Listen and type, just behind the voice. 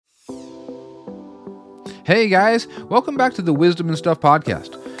Hey guys, welcome back to the Wisdom and Stuff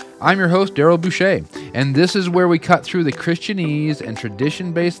podcast. I'm your host, Daryl Boucher, and this is where we cut through the Christianese and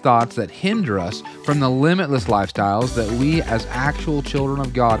tradition-based thoughts that hinder us from the limitless lifestyles that we as actual children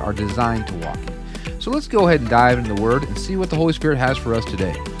of God are designed to walk in. So let's go ahead and dive into the Word and see what the Holy Spirit has for us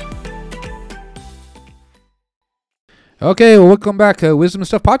today. Okay, well, welcome back to Wisdom and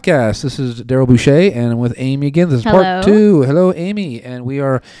Stuff podcast. This is Daryl Boucher, and I'm with Amy again. This is part 2. Hello, Amy. And we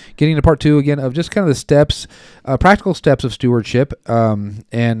are getting to part 2 again of just kind of the steps, practical steps of stewardship. And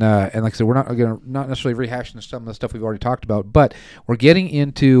like I said, we're not necessarily rehashing some of the stuff we've already talked about, but we're getting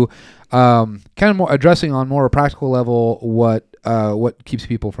into kind of more addressing on more a practical level what keeps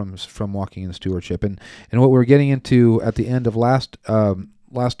people from walking in stewardship. And what we're getting into at the end of last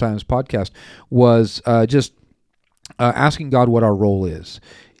time's podcast was just asking God what our role is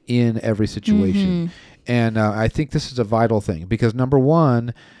in every situation. Mm-hmm. And I think this is a vital thing because number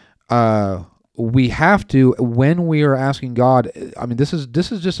one, we have to, when we are asking God, I mean, this is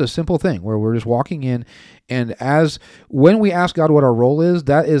just a simple thing where we're just walking in, and when we ask God what our role is,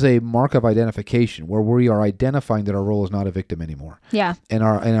 that is a mark of identification where we are identifying that our role is not a victim anymore. Yeah. And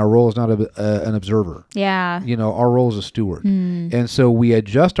our role is not an observer. Yeah. You know, our role is a steward. Mm. And so we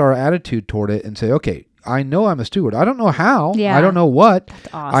adjust our attitude toward it and say, okay, I know I'm a steward. I don't know how. Yeah. I don't know what. That's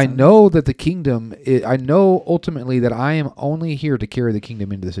awesome. I know that the kingdom, I know ultimately that I am only here to carry the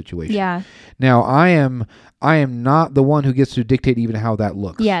kingdom into the situation. Yeah. Now, I am not the one who gets to dictate even how that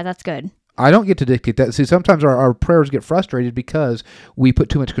looks. Yeah, that's good. I don't get to dictate that. See, sometimes our prayers get frustrated because we put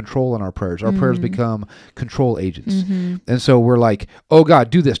too much control on our prayers. Our prayers become control agents. Mm-hmm. And so we're like, oh God,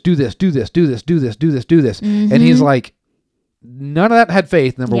 do this, do this, do this, do this, do this, do this, do this. Mm-hmm. And he's like, none of that had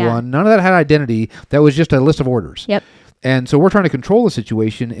faith, number one. None of that had identity. That was just a list of orders. Yep. And so we're trying to control the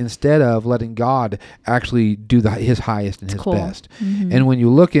situation instead of letting God actually do his highest and his best. Mm-hmm. And when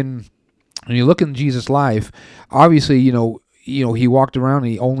you look in Jesus' life, obviously, you know, he walked around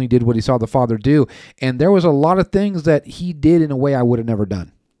and he only did what he saw the Father do. And there was a lot of things that he did in a way I would have never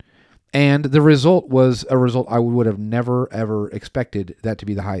done. And the result was a result I would have never, ever expected that to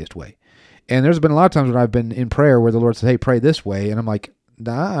be the highest way. And there's been a lot of times when I've been in prayer where the Lord says, hey, pray this way. And I'm like,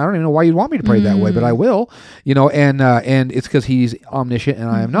 nah, I don't even know why you'd want me to pray that way, but I will, and it's because he's omniscient and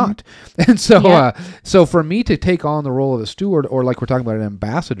I am not. And so, so for me to take on the role of a steward, or like we're talking about an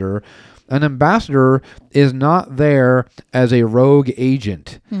ambassador is not there as a rogue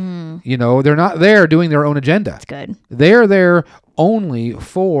agent. Mm. You know, they're not there doing their own agenda. That's good. They're there only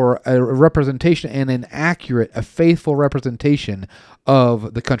for a representation and a faithful representation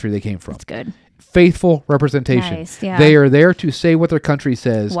of the country they came from. That's good. Faithful representation. Nice, yeah. They are there to say what their country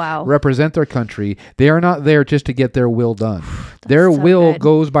says, represent their country. They are not there just to get their will done. Their will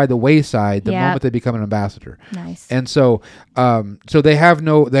goes by the wayside the moment they become an ambassador. Nice. And so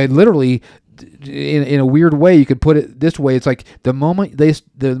they literally, in a weird way, you could put it this way, it's like the moment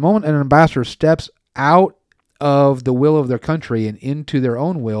an ambassador steps out of the will of their country and into their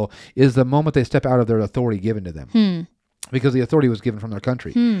own will is the moment they step out of their authority given to them. Because the authority was given from their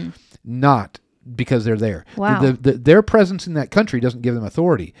country, not because they're there. Wow. Their presence in that country doesn't give them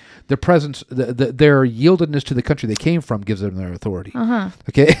authority. Their presence, their yieldedness to the country they came from gives them their authority. Uh-huh.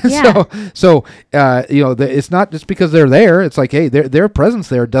 Okay, yeah. so it's not just because they're there. It's like, hey, their presence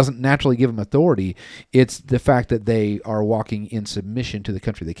there doesn't naturally give them authority. It's the fact that they are walking in submission to the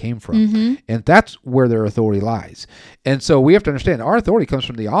country they came from, and that's where their authority lies. And so we have to understand our authority comes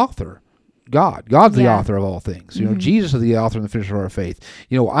from the author. God's the author of all things. You know, Jesus is the author and the finisher of our faith.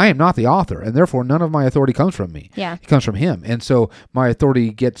 You know, I am not the author, and therefore none of my authority comes from me. Yeah. It comes from him. And so my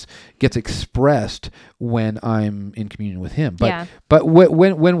authority gets expressed when I'm in communion with him. But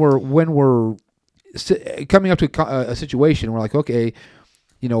when we're coming up to a situation, we're like, okay,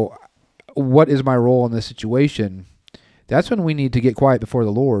 you know, what is my role in this situation? That's when we need to get quiet before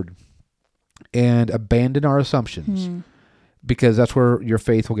the Lord and abandon our assumptions, because that's where your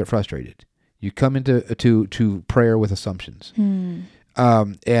faith will get frustrated. You come into prayer with assumptions, and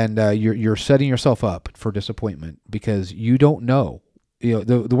you're setting yourself up for disappointment because you don't know. You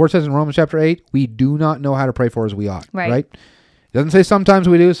know, the word says in Romans chapter 8, we do not know how to pray for as we ought. Right? It doesn't say sometimes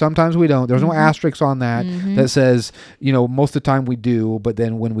we do, sometimes we don't. There's no asterisk on that that says, you know, most of the time we do, but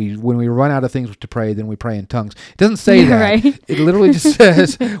then when we run out of things to pray, then we pray in tongues. It doesn't say that. Right? It literally just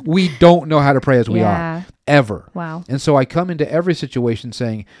says we don't know how to pray as we ought. Ever. Wow. And so I come into every situation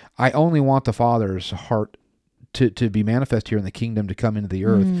saying, I only want the Father's heart to be manifest here in the kingdom, to come into the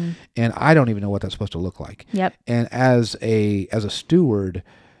earth, and I don't even know what that's supposed to look like. Yep. And as a steward,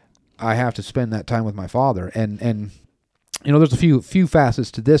 I have to spend that time with my Father, and you know, there's a few facets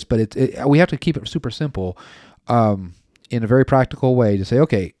to this, but we have to keep it super simple, in a very practical way to say,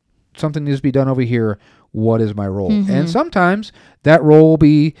 okay, something needs to be done over here. What is my role? Mm-hmm. And sometimes that role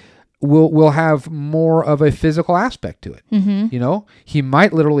will have more of a physical aspect to it. Mm-hmm. You know, he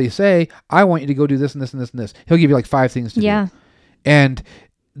might literally say, I want you to go do this and this and this and this. He'll give you like 5 things to do. And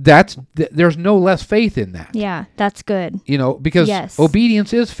there's no less faith in that. Yeah, that's good. You know, because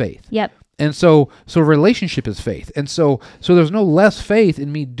obedience is faith. Yep. And so relationship is faith. And so there's no less faith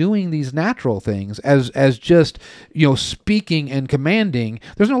in me doing these natural things as just, you know, speaking and commanding.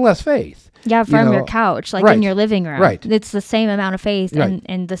 There's no less faith. Yeah, from your couch, like in your living room. Right. It's the same amount of faith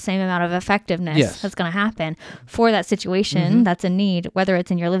and the same amount of effectiveness that's going to happen for that situation that's in need, whether it's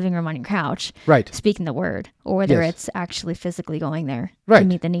in your living room on your couch, speaking the word, or whether it's actually physically going there to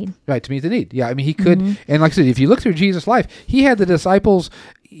meet the need. Right, to meet the need. Yeah, I mean, he could, and like I said, if you look through Jesus' life, he had the disciples,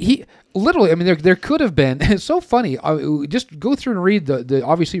 literally, I mean, there could have been. It's so funny. Just go through and read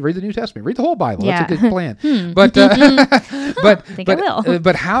obviously read the New Testament, read the whole Bible. Yeah. That's a good plan. But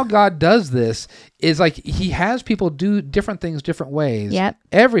but how God does this is like He has people do different things different ways. Yep.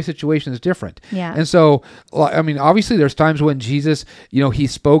 Every situation is different. Yeah. And so, I mean, obviously, there's times when Jesus, you know, He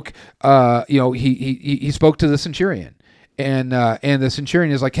spoke. You know, he spoke to the centurion, and the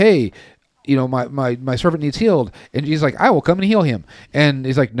centurion is like, hey, you know, my servant needs healed. And he's like, I will come and heal him. And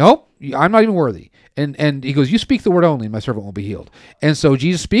he's like, nope, I'm not even worthy. And he goes, you speak the word only, and my servant will be healed. And so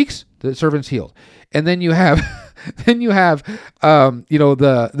Jesus speaks, the servant's healed. And then you have, you know,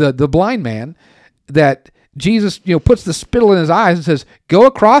 the blind man that Jesus, you know, puts the spittle in his eyes and says, go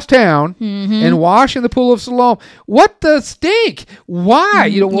across town and wash in the pool of Siloam. What the stink? Why?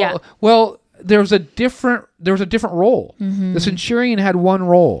 You know, well, there was a different role. The centurion had one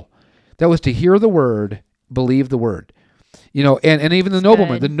role. That was to hear the word, believe the word. You know, and even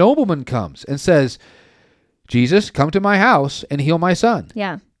the nobleman comes and says, Jesus, come to my house and heal my son.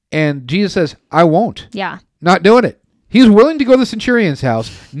 Yeah. And Jesus says, I won't. Yeah. Not doing it. He's willing to go to the centurion's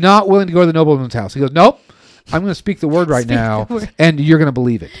house, not willing to go to the nobleman's house. He goes, nope, I'm going to speak the word right now, and you're going to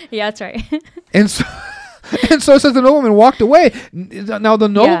believe it. Yeah, that's right. And so it says the nobleman walked away. Now, the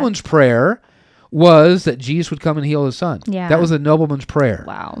nobleman's prayer was that Jesus would come and heal his son. Yeah. That was the nobleman's prayer.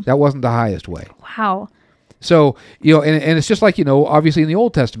 Wow. That wasn't the highest way. Wow. So, you know, and it's just like, you know, obviously in the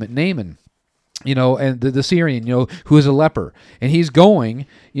Old Testament, Naaman, you know, and the Syrian, you know, who is a leper, and he's going,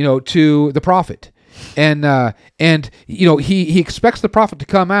 you know, to the prophet. And you know, he expects the prophet to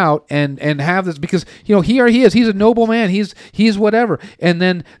come out and have this, because, you know, he's a noble man. He's whatever. And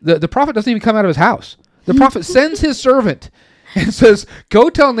then the prophet doesn't even come out of his house. The prophet sends his servant and says, go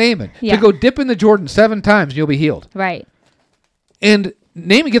tell Naaman to go dip in the Jordan 7 times and you'll be healed. Right. And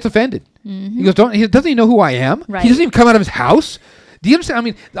Naaman gets offended. He goes, doesn't he know who I am? Right. He doesn't even come out of his house. Do you understand? I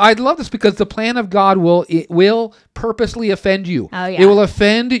mean, I love this because the plan of God will purposely offend you. Oh, yeah. It will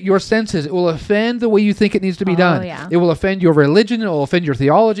offend your senses. It will offend the way you think it needs to be done. Yeah. It will offend your religion. It will offend your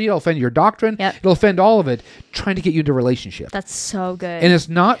theology. It will offend your doctrine. Yep. It will offend all of it, trying to get you into relationship. That's so good. And it's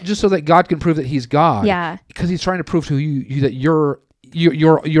not just so that God can prove that He's God. Yeah. Because He's trying to prove to you that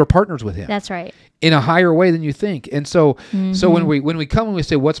you're partners with Him. That's right. In a higher way than you think. And so when we come and we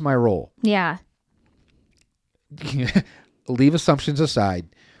say, what's my role? Yeah. Leave assumptions aside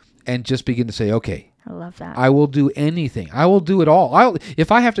and just begin to say, okay, I love that. I will do anything. I will do it all.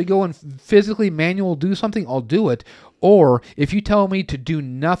 If I have to go and physically manual do something, I'll do it. Or if you tell me to do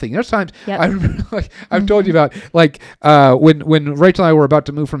nothing, there's times I remember, like I've told you about, like when Rachel and I were about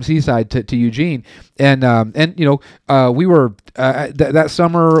to move from Seaside to Eugene, and you know we were that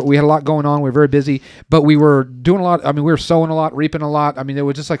summer we had a lot going on. We were very busy, but we were doing a lot. I mean, we were sowing a lot, reaping a lot. I mean, there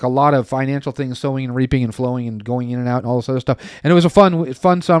was just like a lot of financial things, sowing and reaping and flowing and going in and out and all this other stuff. And it was a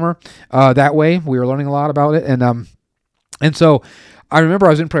fun summer that way. We were learning a lot about it, and so I remember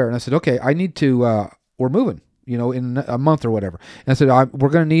I was in prayer and I said, okay, I need to. We're moving. You know, in a month or whatever. And I said, we're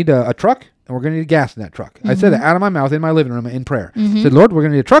going to need a truck, and we're going to need gas in that truck. I said that out of my mouth in my living room in prayer. I said, Lord, we're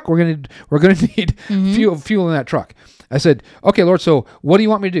going to need a truck. We're going to need fuel in that truck. I said, okay, Lord, so what do you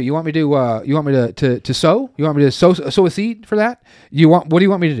want me to do? You want me to sow? You want me to sow a seed for that? What do you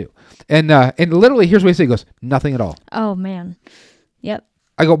want me to do? And literally, here's what he said. He goes, nothing at all. Oh, man. Yep.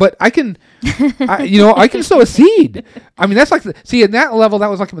 I go, but I can sow a seed. I mean, that's like, at that level, that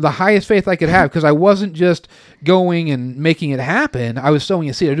was like the highest faith I could have, because I wasn't just going and making it happen. I was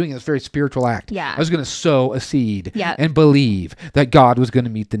sowing a seed. I was doing this very spiritual act. Yeah. I was going to sow a seed Yep. and believe that God was going to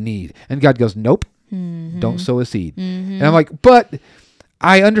meet the need. And God goes, nope, don't sow a seed. And I'm like, but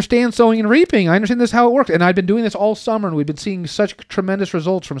I understand sowing and reaping. I understand this is how it works. And I've been doing this all summer, and we've been seeing such tremendous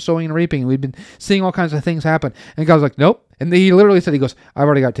results from sowing and reaping. And we've been seeing all kinds of things happen. And God's like, nope. And he literally said, he goes, I've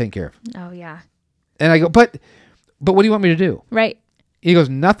already got it taken care of. Oh, yeah. And I go, but what do you want me to do? Right. He goes,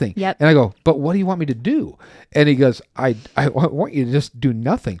 nothing. Yep. And I go, but what do you want me to do? And he goes, I want you to just do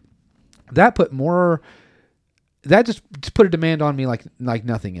nothing. that just put a demand on me like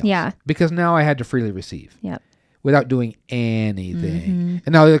nothing else. Yeah. Because now I had to freely receive. Yep. Without doing anything.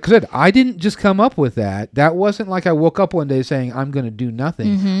 And now, like I said, I didn't just come up with that. That wasn't like I woke up one day saying, I'm going to do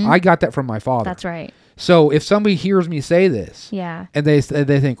nothing. I got that from my father. That's right. So if somebody hears me say this, and they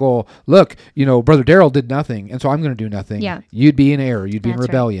think, well, look, Brother Daryl did nothing, and so I'm going to do nothing. Yeah. You'd be in error. You'd be in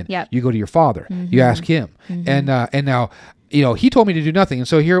rebellion. Right. Yep. You go to your father. You ask him. And now, he told me to do nothing. And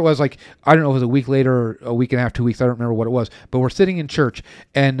so here it was like, I don't know if it was a week later or a week and a half, 2 weeks. I don't remember what it was. But we're sitting in church,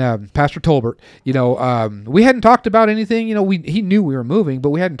 and Pastor Tolbert, we hadn't talked about anything. He knew we were moving, but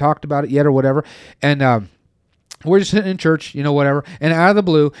we hadn't talked about it yet or whatever. And we're just sitting in church, whatever. And out of the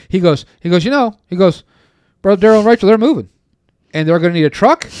blue, he goes, Brother Daryl and Rachel, they're moving. And they're going to need a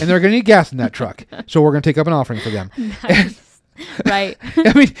truck, and they're going to need gas in that truck. So we're going to take up an offering for them. Nice. Right.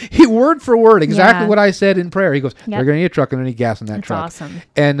 I mean, he word for word, exactly what I said in prayer. He goes, they're going to need a truck, and they're going to need gas in that truck. That's awesome.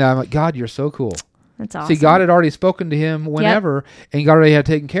 And I'm like, God, you're so cool. That's awesome. See, God had already spoken to him whenever, and God already had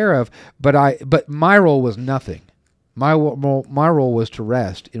taken care of. But my role was nothing. My role was to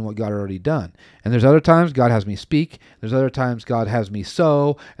rest in what God had already done. And there's other times God has me speak. There's other times God has me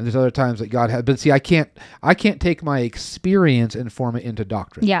sow. And there's other times that God has. But see, I can't take my experience and form it into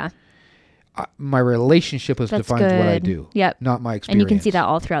doctrine. Yeah. My relationship is defined what I do. Yep. Not my experience. And you can see that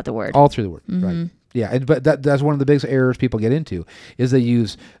all throughout the Word. All through the Word, right? Yeah. But that's one of the biggest errors people get into is they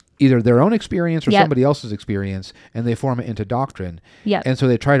use either their own experience or somebody else's experience, and they form it into doctrine. Yep. And so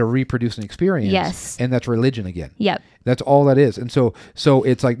they try to reproduce an experience. Yes. And that's religion again. Yep. That's all that is. And so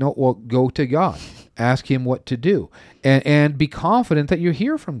it's like, no, well, go to God. Ask him what to do. And be confident that you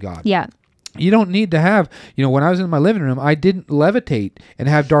hear from God. Yeah. You don't need to have, when I was in my living room, I didn't levitate and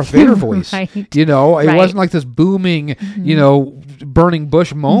have Darth Vader voice. Right. It wasn't like this booming, burning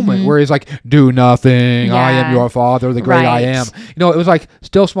bush moment where he's like, do nothing. Yeah. I am your father, the great I am. It was like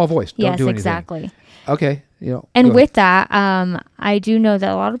still small voice. Don't do anything. Exactly. Okay. And with that, I do know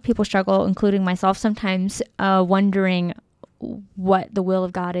that a lot of people struggle, including myself, sometimes wondering what the will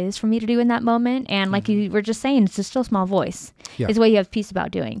of God is for me to do in that moment. And like you were just saying, it's a still small voice is what you have peace about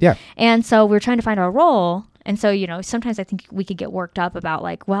doing. Yeah. And so we're trying to find our role. And so, sometimes I think we could get worked up about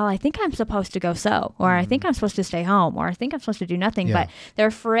like, well, I think I'm supposed to go sow, or I think I'm supposed to stay home, or I think I'm supposed to do nothing. Yeah. But they're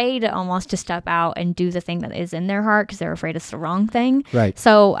afraid almost to step out and do the thing that is in their heart because they're afraid it's the wrong thing. Right.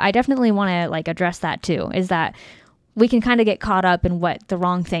 So I definitely want to like address that too, is that we can kind of get caught up in what the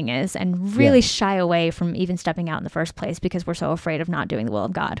wrong thing is and really shy away from even stepping out in the first place because we're so afraid of not doing the will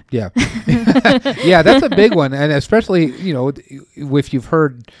of God. Yeah. Yeah, that's a big one. And especially, if you've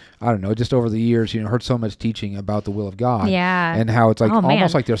heard, I don't know, just over the years, heard so much teaching about the will of God. Yeah. And how it's like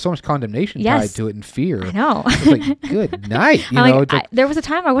almost like there's so much condemnation tied to it and fear. I know. It's like, good night. There was a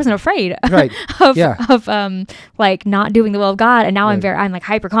time I wasn't afraid of like not doing the will of God. And now I'm like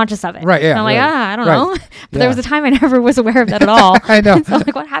hyper conscious of it. Right. Yeah. And I'm like, I don't know. But there was a time I never was aware of that at all. I know. So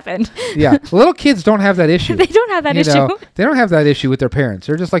like, what happened? Yeah. Little kids don't have that issue. They don't have that issue. They don't have that issue with their parents.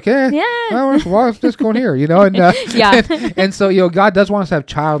 They're just like, well, let's just go in here, and and so, God does want us to have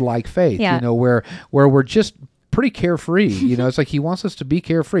childlike faith, where we're just pretty carefree. It's like he wants us to be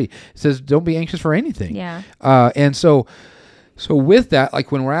carefree. He says, don't be anxious for anything. Yeah. And so with that,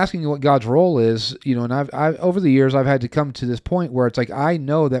 like when we're asking what God's role is, and I've over the years, I've had to come to this point where it's like, I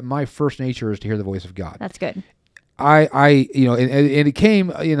know that my first nature is to hear the voice of God. That's good. And it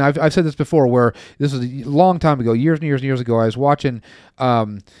came, I've said this before, where this was a long time ago, years and years and years ago, I was watching,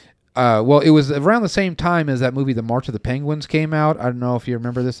 it was around the same time as that movie, The March of the Penguins, came out. I don't know if you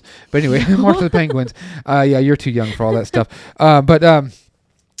remember this, but anyway, March of the Penguins. You're too young for all that stuff.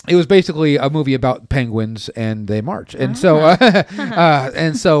 It was basically a movie about penguins and they march, and a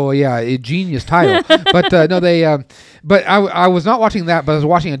genius title. But but I was not watching that, but I was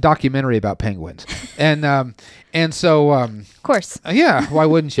watching a documentary about penguins, of course, why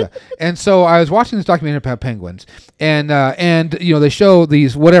wouldn't you? And so I was watching this documentary about penguins, and they show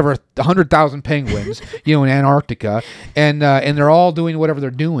these 100,000 penguins, in Antarctica, and they're all doing whatever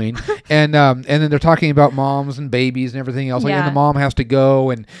they're doing, and then they're talking about moms and babies and everything else. Like, and the mom has to go,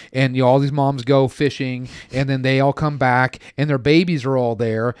 and all these moms go fishing, and then they all come back, and their babies are all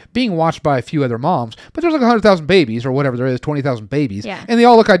there, being watched by a few other moms. But there's like 100,000 babies, or whatever there is, 20,000 babies, and they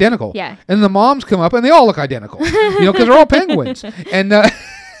all look identical. Yeah. And the moms come up, and they all look identical, because they're all penguins, and.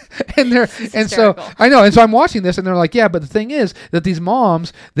 So I know, and so I'm watching this, and they're like, but the thing is that these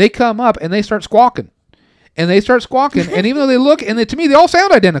moms, they come up and they start squawking. And and even though they look, and to me, they all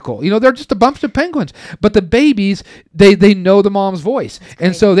sound identical. They're just a bunch of penguins. But the babies, they know the mom's voice.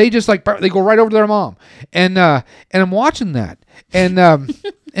 And so they just they go right over to their mom. And I'm watching that. And I'm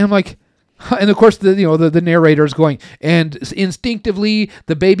like, And of course, the narrator is going, and instinctively,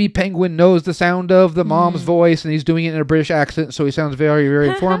 the baby penguin knows the sound of the mom's voice, and he's doing it in a British accent, so he sounds very, very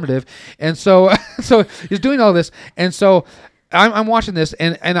informative. And so he's doing all this, and so I'm watching this,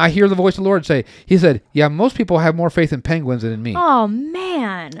 and I hear the voice of the Lord say, he said, yeah, most people have more faith in penguins than in me. Oh,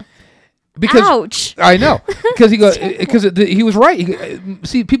 man. Because, ouch. I know. Because he was right.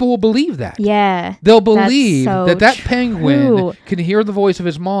 See, people will believe that. Yeah. They'll believe that penguin can hear the voice of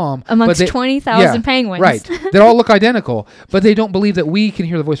his mom. Amongst 20,000 penguins. Right. They all look identical, but they don't believe that we can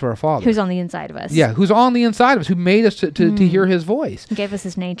hear the voice of our Father. Who's on the inside of us. Yeah, who's on the inside of us, who made us to hear his voice. He gave us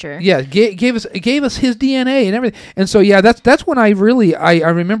his nature. Yeah, gave us his DNA and everything. And so, yeah, that's when I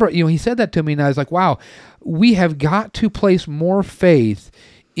remember, he said that to me, and I was like, wow, we have got to place more faith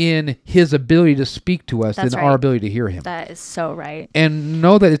in his ability to speak to us than our ability to hear him. That is so right. And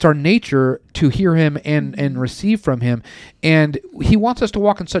know that it's our nature to hear him and receive from him. And he wants us to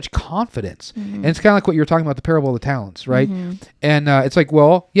walk in such confidence. And it's kind of like what you were talking about, the parable of the talents, right? And it's like,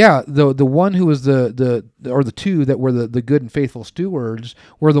 well, yeah, the one who was the two that were the good and faithful stewards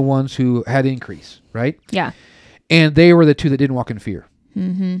were the ones who had increase, right? Yeah. And they were the two that didn't walk in fear.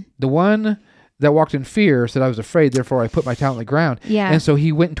 The one that walked in fear said, I was afraid, therefore I put my talent on the ground. Yeah. And so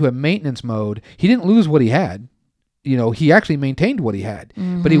he went into a maintenance mode. He didn't lose what he had. He actually maintained what he had.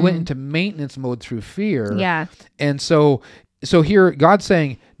 But he went into maintenance mode through fear. Yeah. And so here God's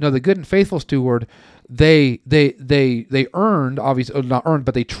saying, no, the good and faithful steward, they earned, obviously not earned,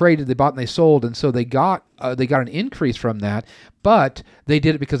 but they traded, they bought and they sold, and so they got an increase from that, but they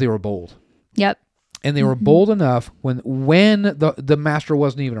did it because they were bold. Yep. And they were bold enough when the master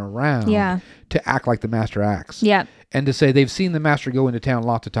wasn't even around to act like the master acts. Yeah. And to say they've seen the master go into town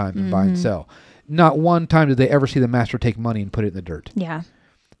lots of times and buy and sell. Not one time did they ever see the master take money and put it in the dirt. Yeah.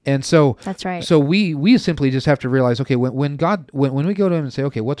 And so that's right. So we simply just have to realize, okay, when we go to him and say,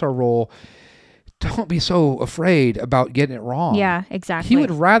 okay, what's our role? Don't be so afraid about getting it wrong. Yeah, exactly. He would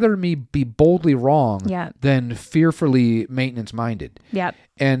rather me be boldly wrong than fearfully maintenance-minded. Yep.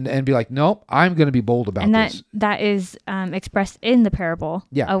 And be like, nope, I'm going to be bold about this. And that is expressed in the parable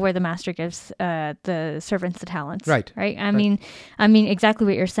where the master gives the servants the talents. Right. Right? I mean, exactly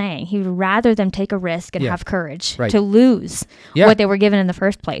what you're saying. He would rather them take a risk and have courage to lose what they were given in the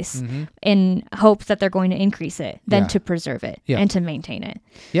first place in hopes that they're going to increase it than to preserve it and to maintain it.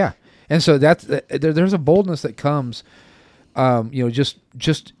 Yeah. And so there's a boldness that comes,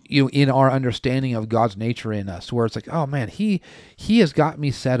 just in our understanding of God's nature in us, where it's like, oh man, he has got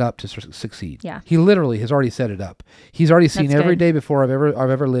me set up to succeed. Yeah. He literally has already set it up. He's already seen every day before I've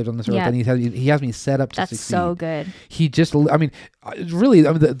ever lived on this earth, and he has me set up to succeed. That's so good. He just, really,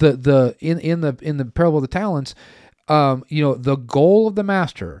 in the parable of the talents, the goal of the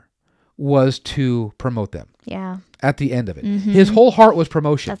master was to promote them. Yeah. At the end of it. His whole heart was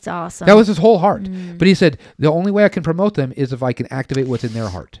promotion. That's awesome. That was his whole heart. But he said, the only way I can promote them is if I can activate what's in their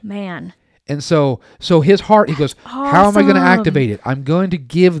heart. Man. And so his heart, he goes, how am I going to activate it? I'm going to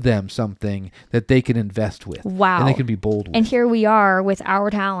give them something that they can invest with. Wow. And they can be bold with. And here we are with our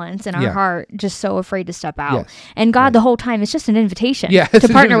talents and our heart just so afraid to step out. Yes. And God the whole time is just an invitation to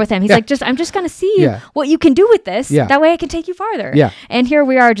partner with him. He's like, I'm just going to see what you can do with this. Yeah. That way I can take you farther. Yeah. And here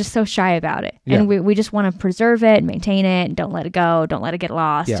we are just so shy about it. And we just want to preserve it and maintain it and don't let it go. Don't let it get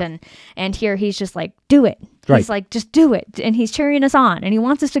lost. Yeah. And here he's just like, do it. Right. He's like, just do it. And he's cheering us on and he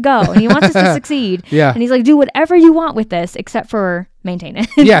wants us to go and he wants us to succeed. Yeah. And he's like, do whatever you want with this except for maintain it.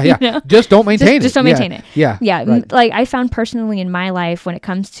 Yeah. Yeah. Just don't maintain it. Just don't maintain it. Yeah. Yeah. Right. Like I found personally in my life when it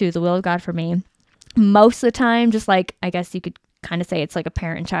comes to the will of God for me, most of the time, just like, I guess you could kind of say it's like a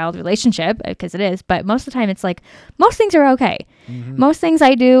parent-child relationship because it is, but most of the time it's like, most things are okay. Most things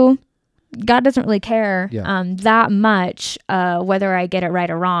I do, God doesn't really care that much whether I get it right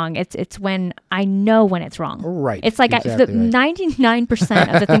or wrong. It's when I know when it's wrong. Right. It's like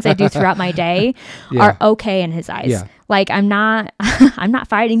 99% of the things I do throughout my day are okay in His eyes. Yeah. Like I'm not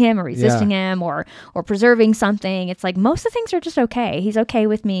fighting Him or resisting Him or preserving something. It's like most of the things are just okay. He's okay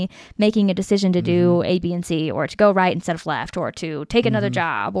with me making a decision to do A, B, and C, or to go right instead of left, or to take another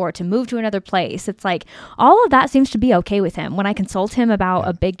job, or to move to another place. It's like all of that seems to be okay with Him. When I consult Him about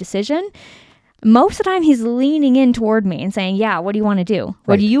a big decision, most of the time He's leaning in toward me and saying, yeah, what do you want to do?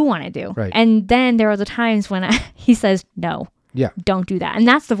 What do you want to do? Right. And then there are the times when He says, no. Yeah. Don't do that. And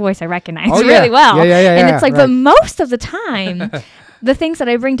that's the voice I recognize really well. Yeah, and it's like, but most of the time, the things that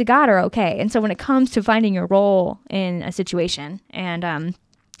I bring to God are okay. And so when it comes to finding your role in a situation and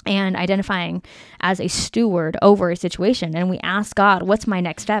identifying as a steward over a situation, and we ask God, what's my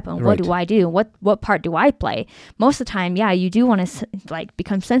next step and what do I do? What part do I play? Most of the time, you do want to like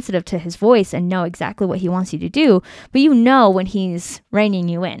become sensitive to His voice and know exactly what He wants you to do, but you know when He's reining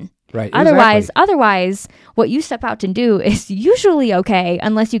you in. Right. Otherwise, what you step out to do is usually okay,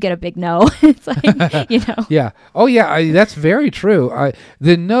 unless you get a big no. It's like, Yeah. Oh, yeah. That's very true.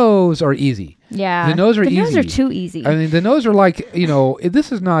 The no's are easy. Yeah. The no's are easy. The no's are too easy. I mean, the no's are like,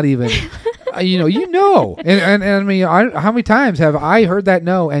 this is not even, And I mean, how many times have I heard that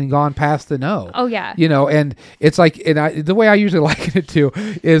no and gone past the no? Oh, yeah. And it's like, the way I usually liken it to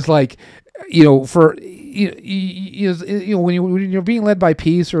is like, for when you're being led by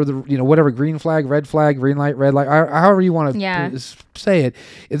peace or the whatever, green flag, green light, red light, however you want to say it,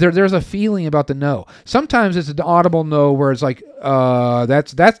 there's a feeling about the no. Sometimes it's an audible no where it's like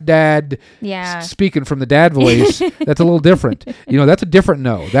that's dad speaking from the dad voice. That's a little different. That's a different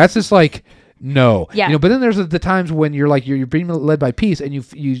no. That's just like no. Yeah. But then there's the times when you're like you're being led by peace and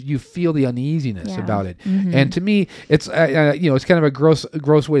you feel the uneasiness about it. Mm-hmm. And to me, it's it's kind of a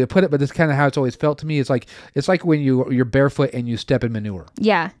gross way to put it, but it's kind of how it's always felt to me. It's like when you're barefoot and you step in manure.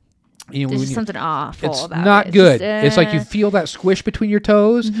 Yeah. There's just something awful it's about not it. good. It's like you feel that squish between your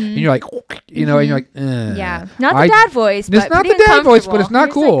toes, and you're like, and you're like, yeah, not the dad voice. It's not the dad voice, but it's not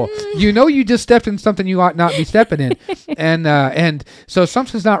cool. Like, you just stepped in something you ought not be stepping in, and so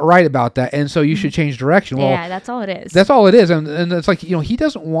something's not right about that, and so you should change direction. Well, yeah, that's all it is. That's all it is, and it's like he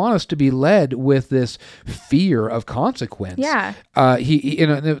doesn't want us to be led with this fear of consequence. Yeah.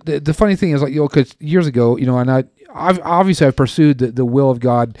 The funny thing is, like, because years ago, and I've pursued the will of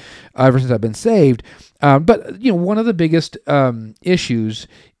God ever since I've been saved. But one of the biggest issues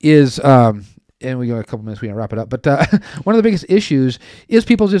is, and we got a couple minutes, we can wrap it up. But one of the biggest issues is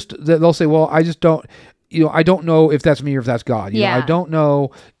people they'll say, well, I just don't. I don't know if that's me or if that's God. I don't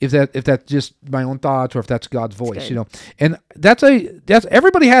know if that's just my own thoughts or if that's God's voice. And that's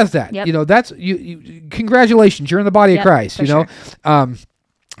everybody has that. Yep. That's you. Congratulations, you're in the body of Christ. Sure.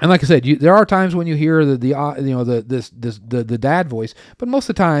 And like I said, there are times when you hear the dad voice, but most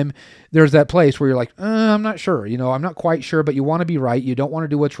of the time there's that place where you're like, I'm not sure, I'm not quite sure, but you want to be right, you don't want to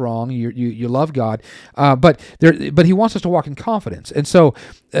do what's wrong, you love God, but He wants us to walk in confidence. And so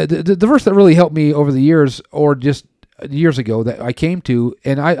the verse that really helped me over the years, or just years ago, that I came to,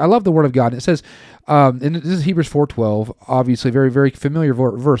 and I love the Word of God. And it says, and this is Hebrews 4:12, obviously very, very familiar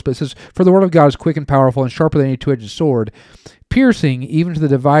verse, but it says, "For the Word of God is quick and powerful and sharper than any two-edged sword, piercing even to the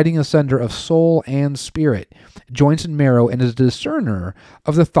dividing asunder of soul and spirit, joints and marrow, and is a discerner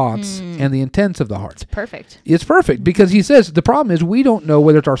of the thoughts and the intents of the heart." It's perfect because he says the problem is we don't know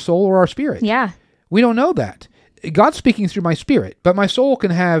whether it's our soul or our spirit. Yeah. We don't know that. God's speaking through my spirit, but my soul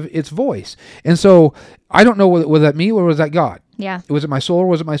can have its voice. And so I don't know was that me or was that God? Yeah. Was it my soul or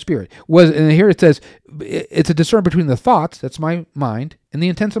was it my spirit? And here it says it's a discern between the thoughts, that's my mind, and the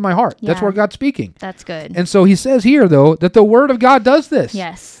intents of my heart. Yeah. That's where God's speaking. That's good. And so he says here, though, that the Word of God does this.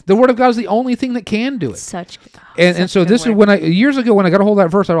 Yes. The Word of God is the only thing that can do it. And so this is when years ago when I got a hold of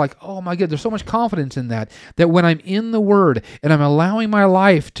that verse, I was like, oh my God, there's so much confidence in that when I'm in the Word and I'm allowing my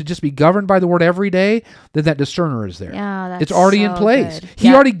life to just be governed by the Word every day, that discerner is there. Yeah, that's it's already in place. Good.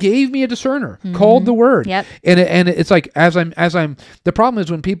 He already gave me a discerner called the Word. Yep. And it's like as I'm the problem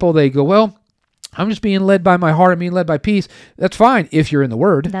is when people they go, well, I'm just being led by my heart, I'm being led by peace. That's fine if you're in the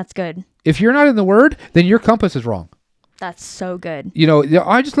Word. That's good. If you're not in the Word, then your compass is wrong. That's so good.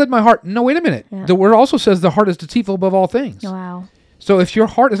 I just led my heart. No, wait a minute. Yeah. The Word also says the heart is deceitful above all things. Wow. So if your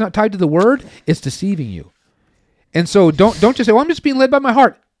heart is not tied to the Word, it's deceiving you. And so don't just say, well, I'm just being led by my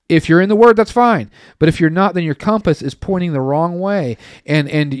heart. If you're in the Word, that's fine. But if you're not, then your compass is pointing the wrong way,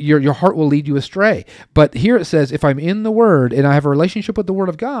 and your heart will lead you astray. But here it says, if I'm in the Word and I have a relationship with the Word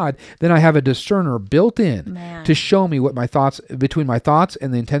of God, then I have a discerner built in to show me what between my thoughts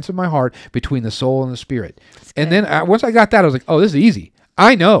and the intents of my heart, between the soul and the spirit. And then once I got that, I was like, oh, this is easy.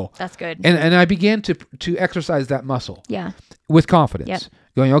 I know. That's good. And I began to exercise that muscle. Yeah. With confidence. Yep.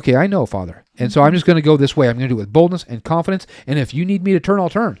 Going, okay, I know, Father. And so I'm just going to go this way. I'm going to do it with boldness and confidence. And if you need me to turn, I'll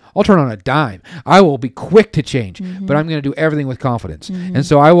turn. I'll turn on a dime. I will be quick to change, but I'm going to do everything with confidence. And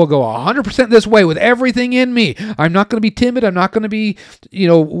so I will go 100% this way with everything in me. I'm not going to be timid. I'm not going to be,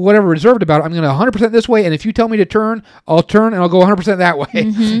 whatever reserved about it. I'm going to 100% this way. And if you tell me to turn, I'll turn and I'll go 100% that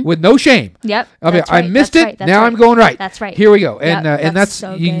way with no shame. Yep. Okay, I missed it. Now I'm going right. That's right. Here we go. And that's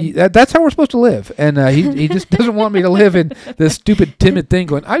so that's how we're supposed to live. And he just doesn't want me to live in this stupid timid thing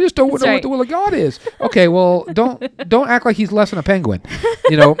going, I just don't know what the will of God is. Okay, well, don't act like he's less than a penguin.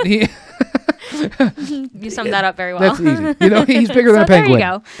 You summed that up very well. That's easy. He's bigger than a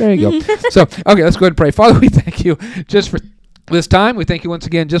penguin. There you go. So, okay, let's go ahead and pray. Father, we thank you just for this time. We thank you once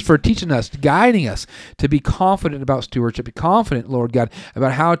again just for teaching us, guiding us to be confident about stewardship, be confident, Lord God,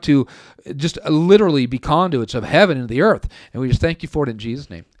 about how to just literally be conduits of heaven into the earth. And we just thank you for it in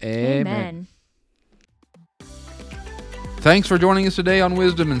Jesus' name. Amen. Thanks for joining us today on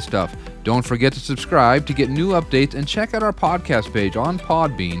Wisdom and Stuff. Don't forget to subscribe to get new updates and check out our podcast page on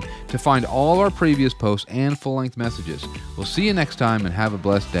Podbean to find all our previous posts and full-length messages. We'll see you next time and have a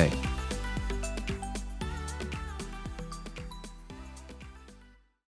blessed day.